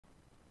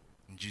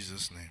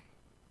Jesus' name.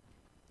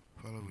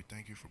 Father, we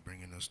thank you for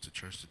bringing us to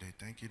church today.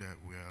 Thank you that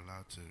we are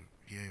allowed to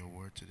hear your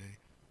word today.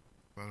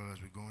 Father,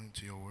 as we go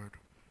into your word,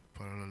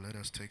 Father, let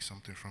us take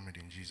something from it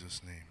in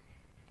Jesus' name.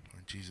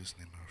 In Jesus'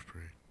 name I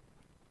pray.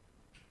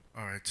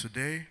 All right,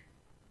 today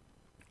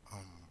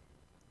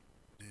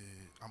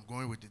I'm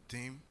going with the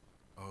theme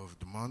of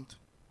the month.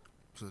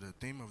 So the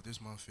theme of this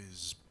month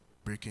is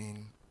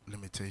breaking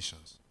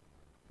limitations.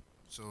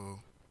 So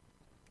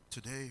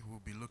today we'll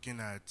be looking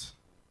at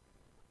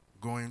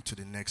going to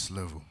the next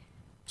level.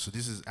 So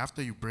this is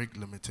after you break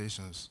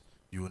limitations,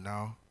 you will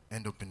now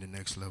end up in the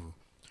next level.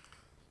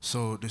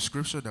 So the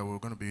scripture that we're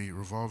going to be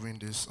revolving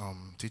this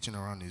teaching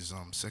around is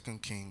 2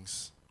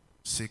 Kings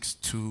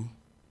 6:2-4.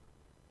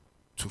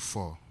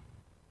 Can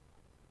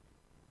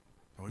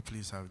we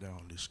please have that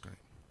on the screen?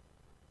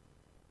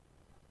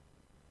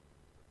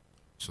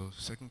 So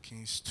 2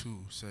 Kings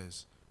 2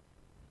 says,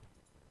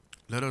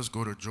 "Let us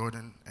go to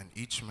Jordan, and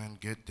each man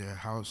get their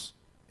house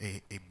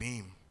a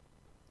beam,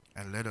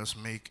 and let us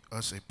make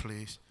us a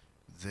place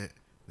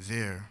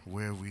there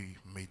where we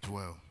may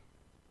dwell."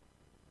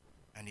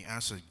 And he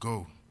answered,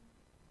 "Go."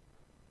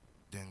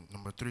 Then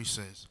number 3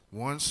 says,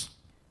 one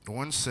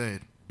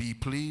said, "Be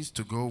pleased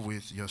to go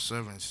with your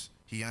servants."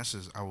 He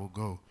answers, "I will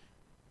go."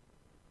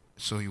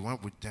 So he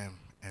went with them,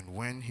 and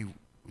when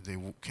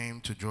they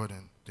came to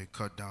Jordan, they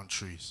cut down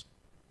trees.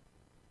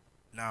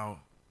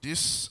 Now,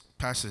 this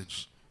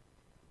passage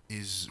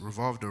is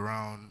revolved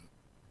around,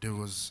 there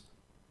was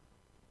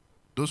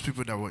those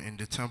people that were in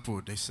the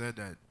temple. They said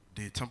that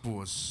the temple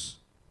was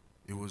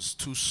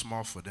too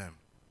small for them.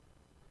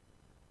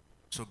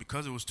 So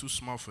because it was too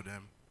small for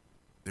them,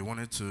 they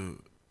wanted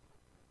to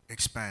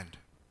expand.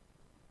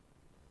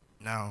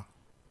 Now,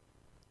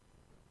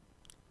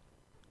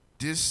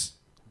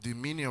 the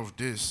meaning of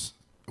this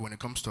when it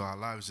comes to our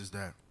lives is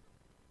that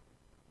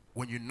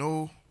when you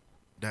know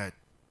that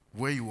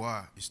where you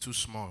are is too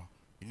small,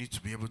 you need to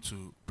be able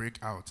to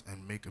break out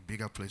and make a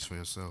bigger place for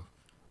yourself.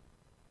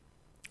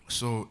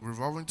 So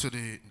revolving to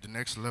the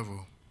next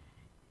level,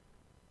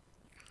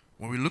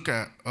 when we look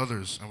at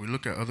others and we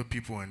look at other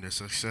people and their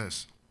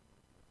success,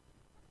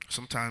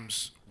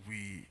 sometimes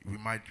we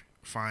might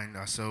find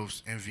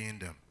ourselves envying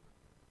them.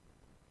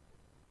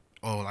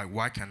 Or like,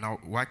 why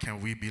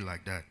can't we be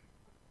like that?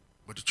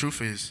 But the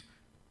truth is,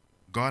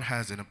 God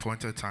has an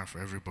appointed time for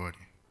everybody.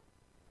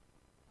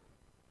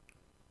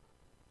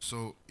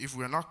 So if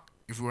we're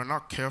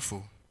not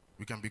careful,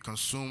 we can be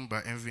consumed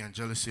by envy and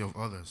jealousy of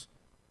others.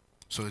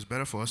 So it's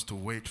better for us to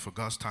wait for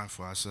God's time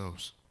for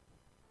ourselves.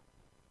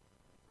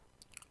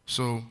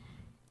 So,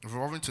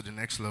 evolving to the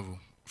next level.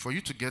 For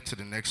you to get to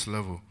the next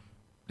level,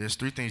 there's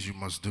 3 things you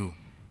must do.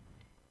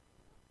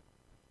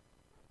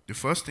 The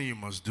first thing you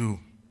must do,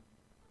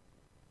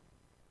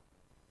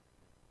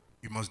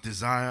 you must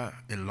desire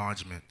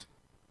enlargement.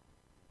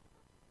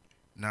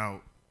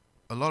 Now,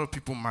 a lot of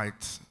people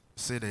might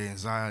say they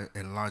desire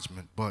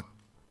enlargement, but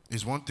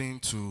it's one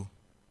thing to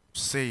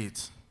say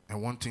it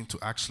and one thing to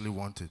actually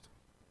want it.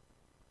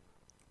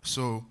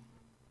 So,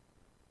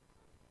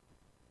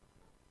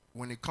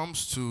 when it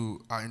comes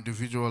to our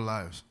individual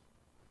lives,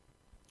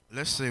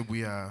 let's say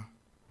we are,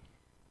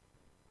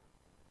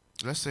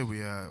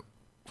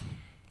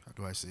 how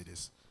do I say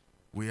this?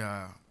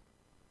 We're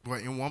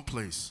in one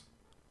place,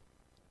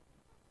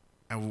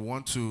 and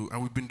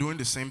we've been doing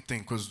the same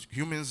thing, because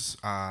humans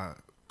are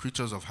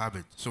creatures of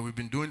habit. So we've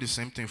been doing the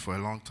same thing for a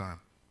long time.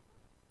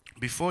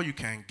 Before you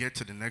can get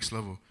to the next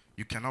level,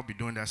 you cannot be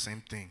doing that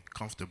same thing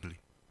comfortably.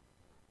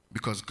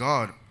 Because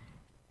God,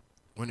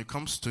 when it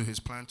comes to his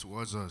plan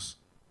towards us,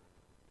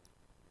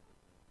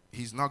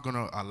 he's not going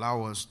to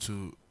allow us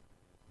to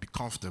be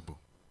comfortable.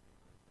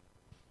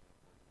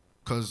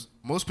 Because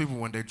most people,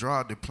 when they draw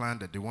out the plan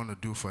that they want to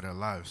do for their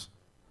lives,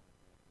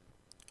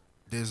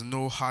 there's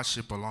no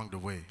hardship along the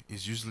way.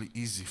 It's usually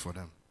easy for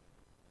them.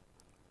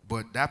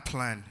 But that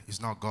plan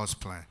is not God's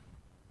plan.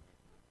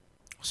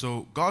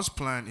 So God's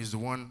plan is the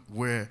one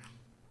where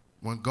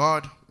when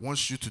God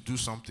wants you to do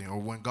something, or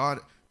when God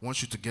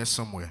wants you to get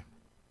somewhere,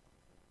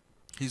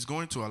 he's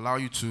going to allow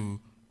you to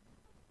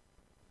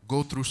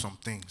go through some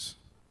things.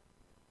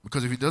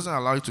 Because if he doesn't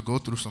allow you to go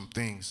through some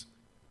things,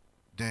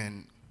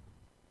 then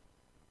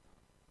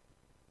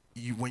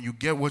when you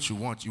get what you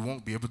want, you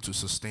won't be able to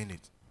sustain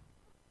it.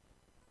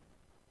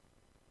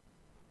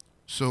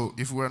 So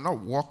if we're not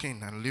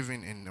walking and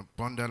living in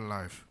abundant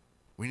life,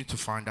 we need to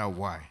find out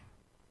why.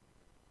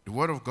 The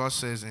word of God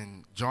says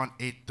in John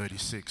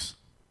 8:36.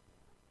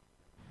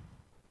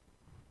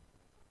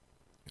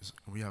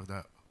 We have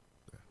that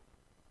there.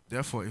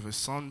 "Therefore, if the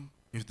Son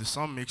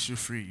makes you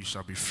free, you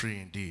shall be free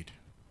indeed."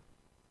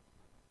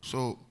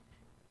 So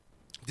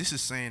this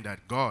is saying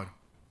that God,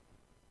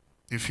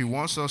 if he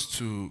wants us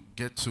to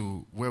get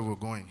to where we're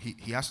going,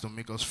 he has to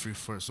make us free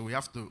first. So we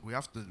have to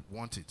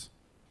want it.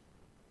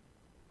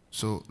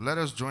 So let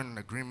us join an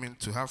agreement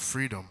to have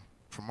freedom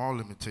from all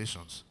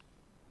limitations.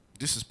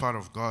 This is part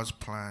of God's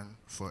plan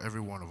for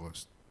every one of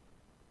us.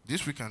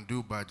 This we can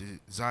do by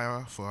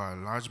desire for our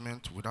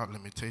enlargement without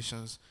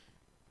limitations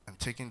and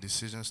taking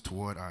decisions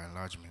toward our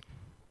enlargement.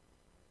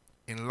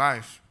 In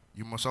life,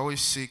 You must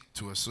always seek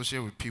to associate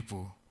with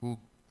people who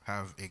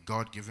have a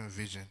God-given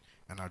vision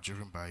and are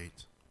driven by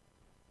it.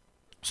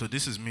 So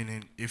this is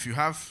meaning if you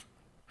have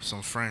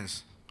some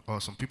friends or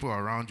some people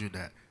around you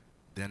that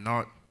they're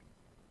not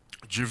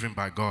driven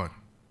by God,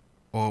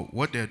 or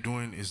what they're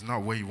doing is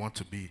not where you want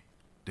to be,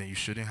 then you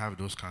shouldn't have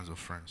those kinds of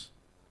friends.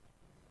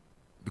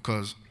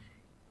 Because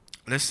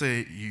let's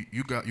say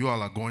you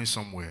all are going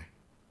somewhere.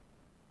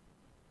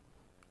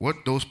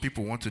 What those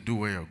people want to do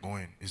where you're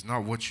going is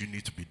not what you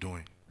need to be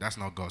doing. That's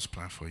not God's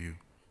plan for you.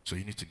 So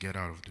you need to get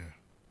out of there.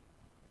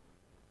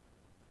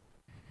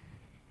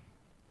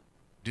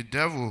 The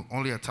devil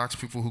only attacks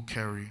people who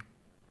carry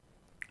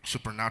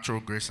supernatural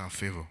grace and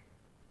favor.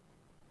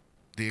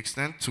 The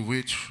extent to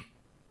which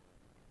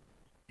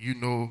you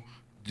know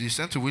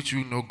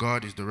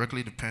God is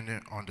directly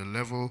dependent on the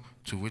level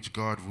to which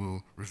God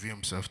will reveal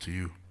himself to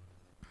you.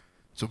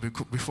 So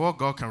before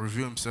God can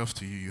reveal himself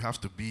to you, you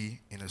have to be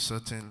in a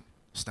certain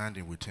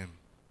standing with him.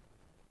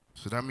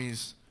 So that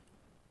means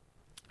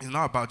it's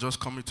not about just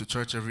coming to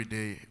church every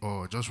day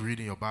or just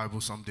reading your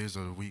Bible some days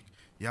of the week.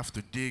 You have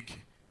to dig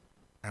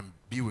and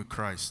be with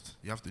Christ.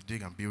 You have to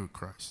dig and be with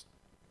Christ.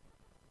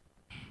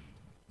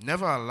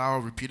 Never allow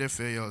repeated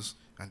failures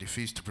and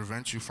defeats to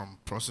prevent you from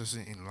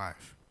processing in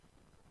life.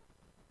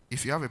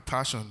 If you have a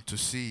passion to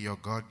see your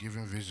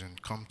God-given vision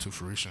come to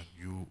fruition,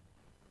 you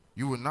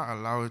will not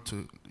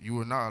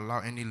allow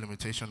any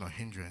limitation or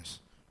hindrance.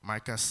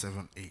 Micah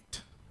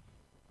 7:8.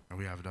 And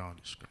we have that on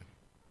the screen.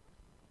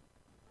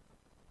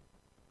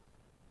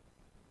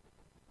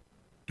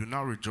 Do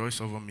not rejoice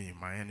over me,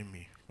 my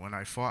enemy. When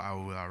I fall, I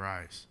will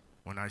arise.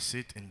 When I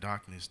sit in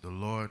darkness, the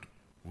Lord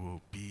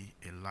will be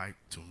a light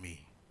to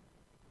me.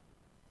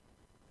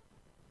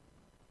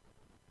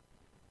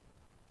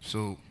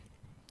 So,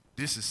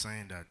 this is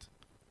saying that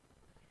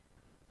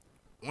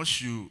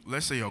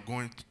let's say you're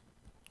going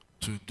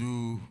to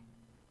do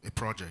a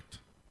project,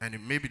 and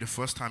it may be the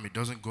first time it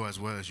doesn't go as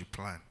well as you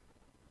plan.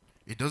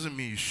 It doesn't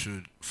mean you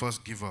should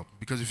first give up.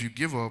 Because if you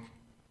give up,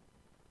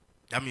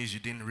 that means you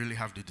didn't really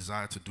have the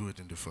desire to do it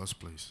in the first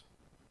place.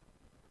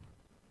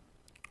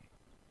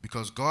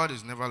 Because God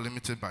is never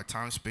limited by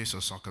time, space,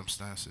 or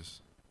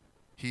circumstances.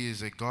 He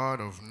is a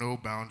God of no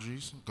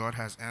boundaries. God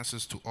has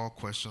answers to all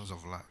questions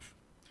of life.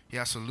 He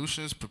has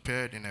solutions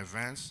prepared in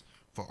advance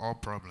for all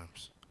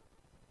problems.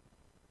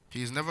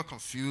 He is never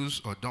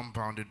confused or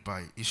dumbfounded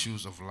by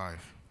issues of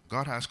life.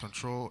 God has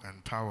control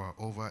and power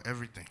over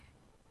everything.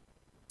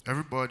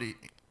 Everybody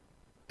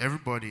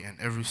and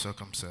every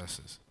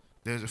circumstances.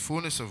 There is a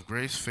fullness of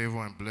grace,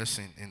 favor, and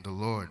blessing in the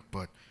Lord,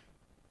 but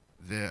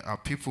there are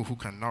people who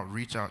cannot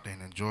reach out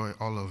and enjoy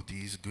all of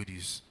these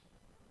goodies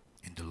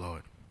in the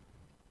Lord.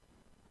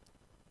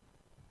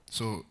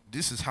 So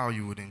this is how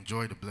you would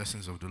enjoy the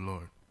blessings of the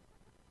Lord.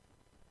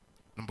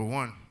 Number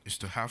one is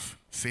to have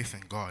faith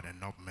in God and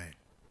not man.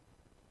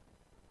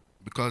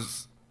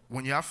 Because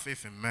when you have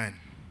faith in man,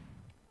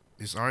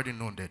 it's already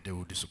known that they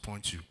will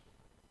disappoint you.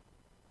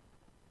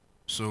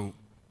 So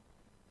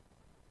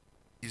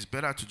it's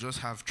better to just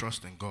have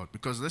trust in God.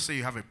 Because let's say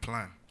you have a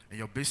plan, and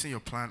you're basing your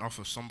plan off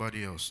of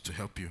somebody else to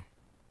help you.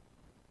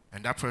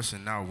 And that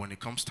person now, when it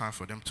comes time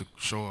for them to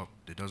show up,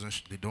 they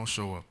don't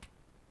show up.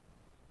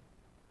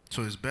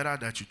 So it's better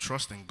that you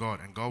trust in God,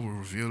 and God will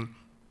reveal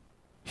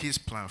his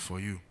plan for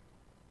you.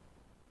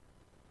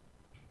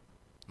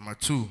 Number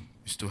two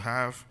is to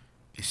have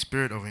a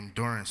spirit of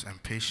endurance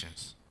and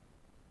patience.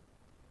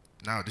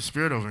 Now, the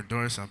spirit of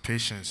endurance and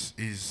patience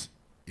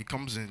it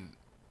comes in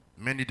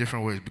many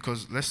different ways.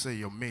 Because let's say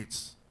your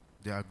mates,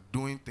 they are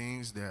doing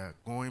things, they are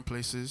going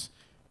places,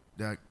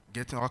 they are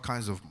getting all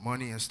kinds of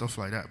money and stuff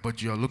like that.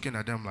 But you're looking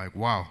at them like,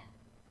 wow,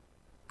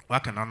 why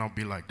can I not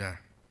be like that?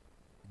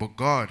 But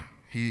God,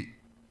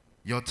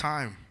 your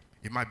time,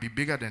 it might be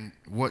bigger than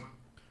what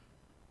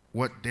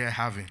they're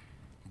having.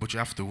 But you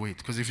have to wait.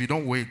 Because if you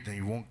don't wait, then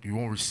you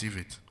won't receive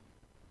it.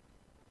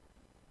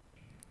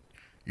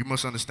 You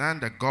must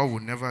understand that God will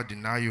never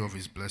deny you of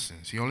his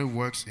blessings. He only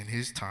works in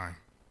his time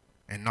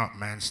and not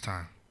man's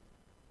time.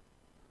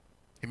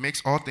 He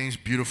makes all things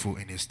beautiful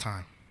in his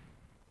time.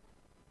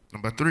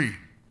 Number three,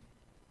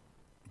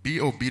 be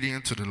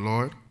obedient to the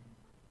Lord.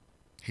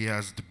 He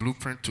has the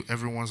blueprint to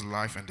everyone's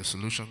life and the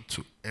solution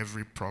to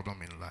every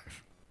problem in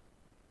life.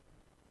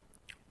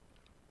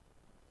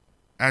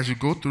 As you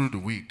go through the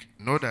week,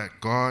 know that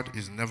God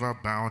is never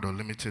bound or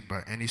limited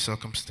by any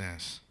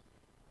circumstance.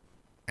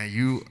 And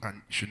you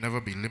should never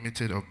be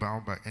limited or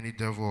bound by any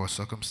devil or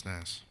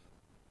circumstance,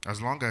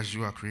 as long as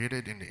you are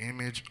created in the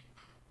image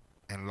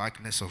and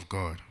likeness of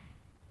God.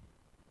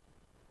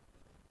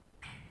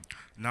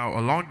 Now,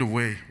 along the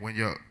way, when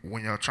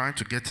you're trying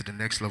to get to the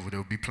next level, there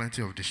will be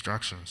plenty of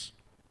distractions.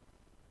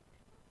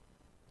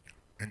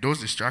 And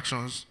those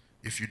distractions,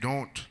 if you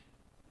don't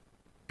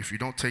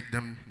take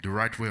them the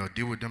right way or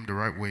deal with them the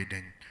right way,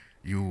 then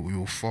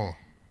you'll fall.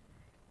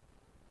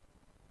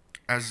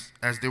 As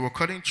they were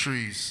cutting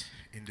trees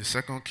in the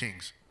 2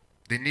 Kings,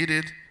 they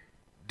did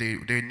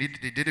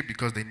it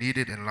because they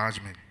needed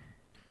enlargement.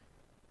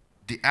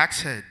 The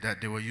axe head that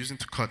they were using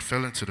to cut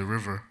fell into the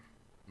river,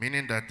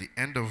 meaning that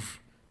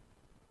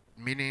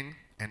meaning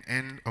and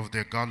end of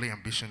their godly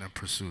ambition and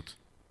pursuit.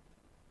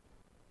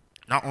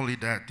 Not only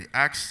that, the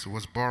axe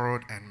was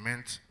borrowed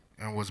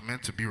and was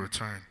meant to be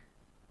returned.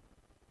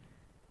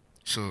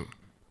 So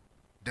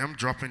them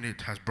dropping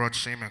it has brought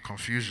shame and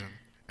confusion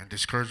and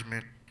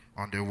discouragement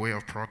on their way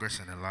of progress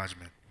and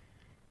enlargement.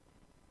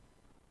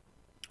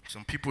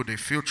 Some people, they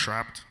feel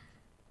trapped,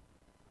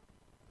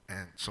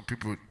 and some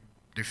people,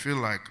 they feel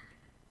like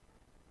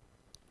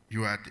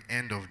you're at the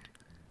end of,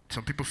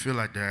 some people feel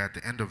like they're at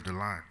the end of the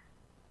line.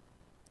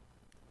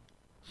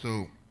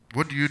 So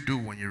what do you do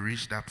when you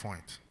reach that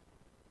point?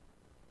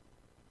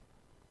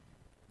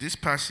 This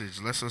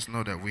passage lets us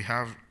know that we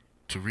have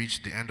to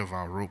reach the end of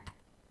our rope.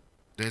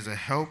 There's a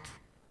help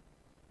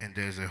and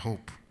there's a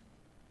hope.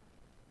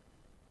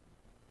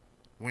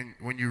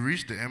 When you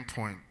reach the end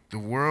point, the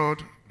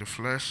world, the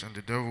flesh, and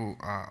the devil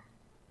are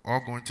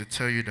all going to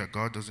tell you that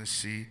God doesn't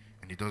see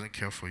and he doesn't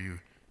care for you.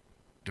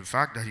 The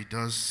fact is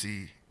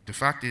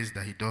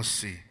that he does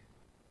see.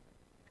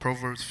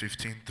 Proverbs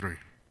 15:3.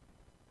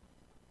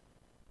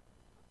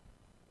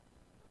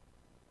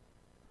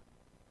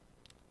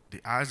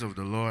 The eyes of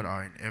the Lord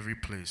are in every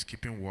place,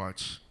 keeping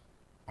watch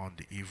on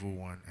the evil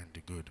one and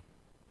the good.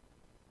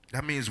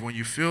 That means when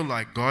you feel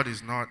like God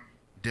is not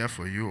there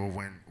for you, or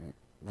when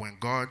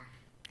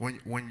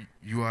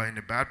you are in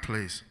a bad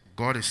place,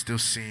 God is still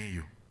seeing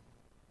you.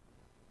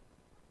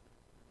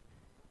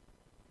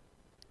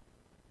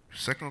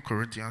 2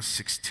 Corinthians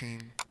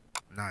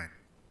 16:9.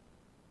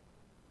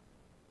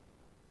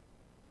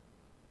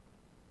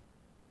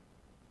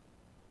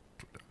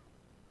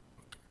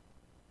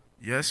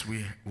 Yes,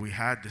 we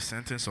had the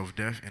sentence of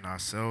death in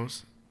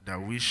ourselves,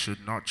 that we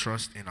should not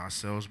trust in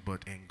ourselves,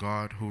 but in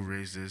God who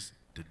raises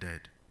the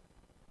dead.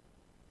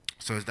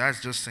 So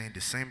that's just saying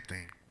the same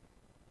thing,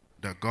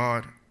 that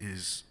God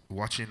is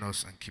watching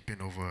us and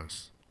keeping over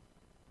us.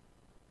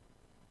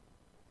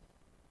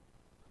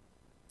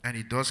 And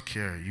he does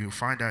care. You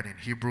find that in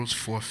Hebrews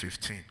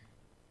 4:15.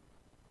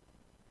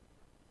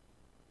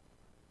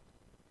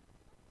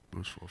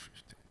 Hebrews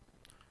 4:15.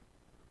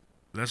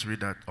 Let's read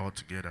that all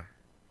together.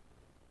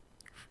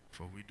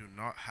 For we do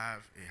not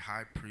have a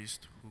high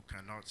priest who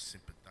cannot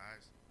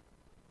sympathize.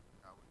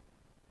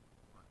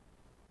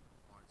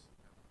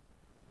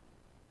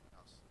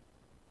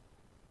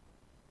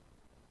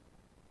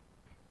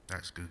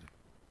 That's good.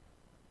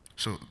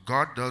 So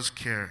God does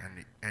care,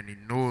 and he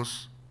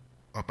knows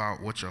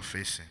about what you're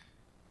facing.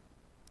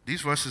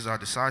 These verses are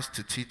designed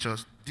to teach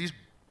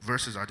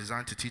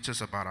us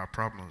about our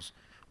problems.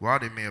 While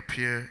they may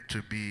appear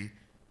to be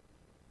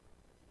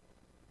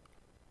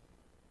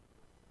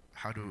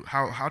how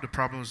the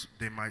problems,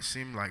 they might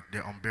seem like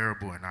they're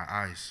unbearable in our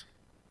eyes.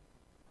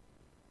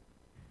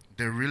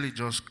 They're really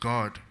just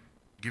God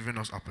giving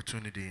us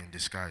opportunity in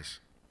disguise.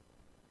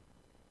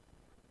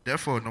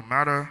 Therefore, no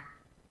matter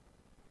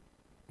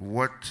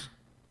what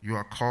you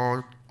are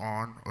called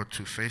on or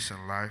to face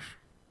in life,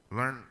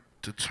 learn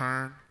to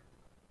turn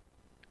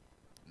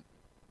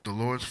to the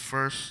Lord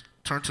first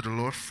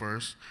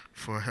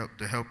for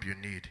the help you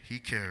need. He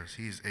cares,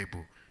 he is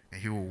able,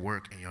 and he will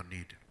work in your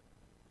need.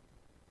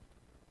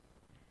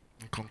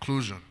 In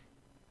conclusion,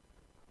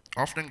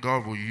 often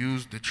God will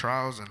use the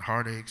trials and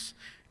heartaches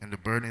and the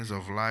burdens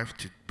of life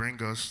to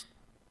bring us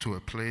to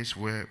a place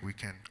where we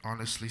can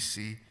honestly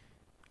see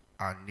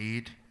our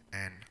need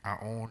and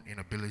our own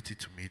inability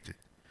to meet it.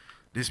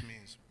 This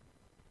means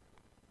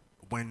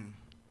when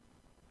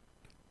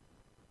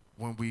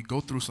we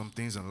go through some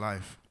things in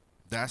life,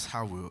 that's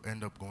how we'll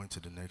end up going to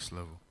the next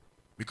level.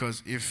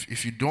 Because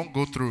if you don't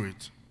go through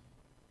it,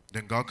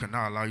 then God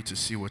cannot allow you to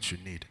see what you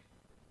need.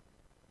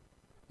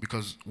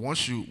 Because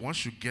once you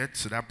get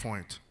to that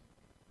point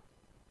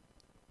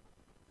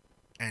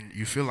and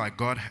you feel like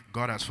God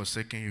has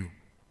forsaken you,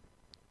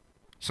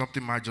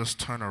 something might just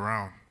turn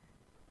around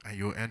and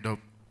you'll end up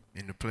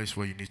in the place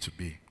where you need to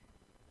be.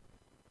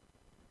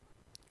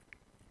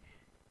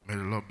 May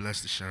the Lord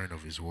bless the sharing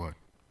of his word.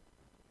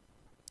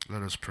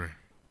 Let us pray.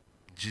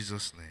 In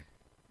Jesus' name.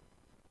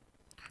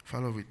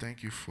 Father, we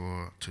thank you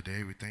for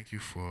today. We thank you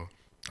for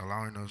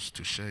allowing us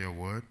to share your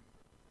word.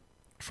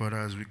 Father,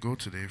 as we go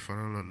today,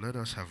 Father, Lord, let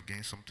us have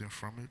gained something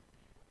from it.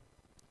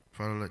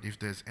 Father, Lord, if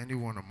there's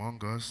anyone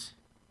among us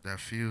that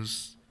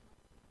feels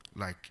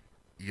like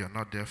you're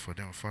not there for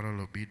them, Father,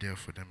 Lord, be there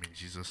for them in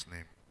Jesus'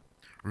 name.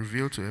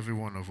 Reveal to every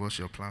one of us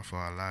your plan for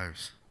our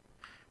lives.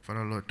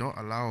 Father, Lord, don't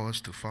allow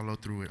us to follow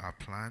through with our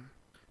plan.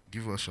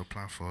 Give us your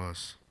plan for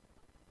us.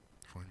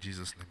 For in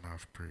Jesus' name I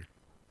have prayed.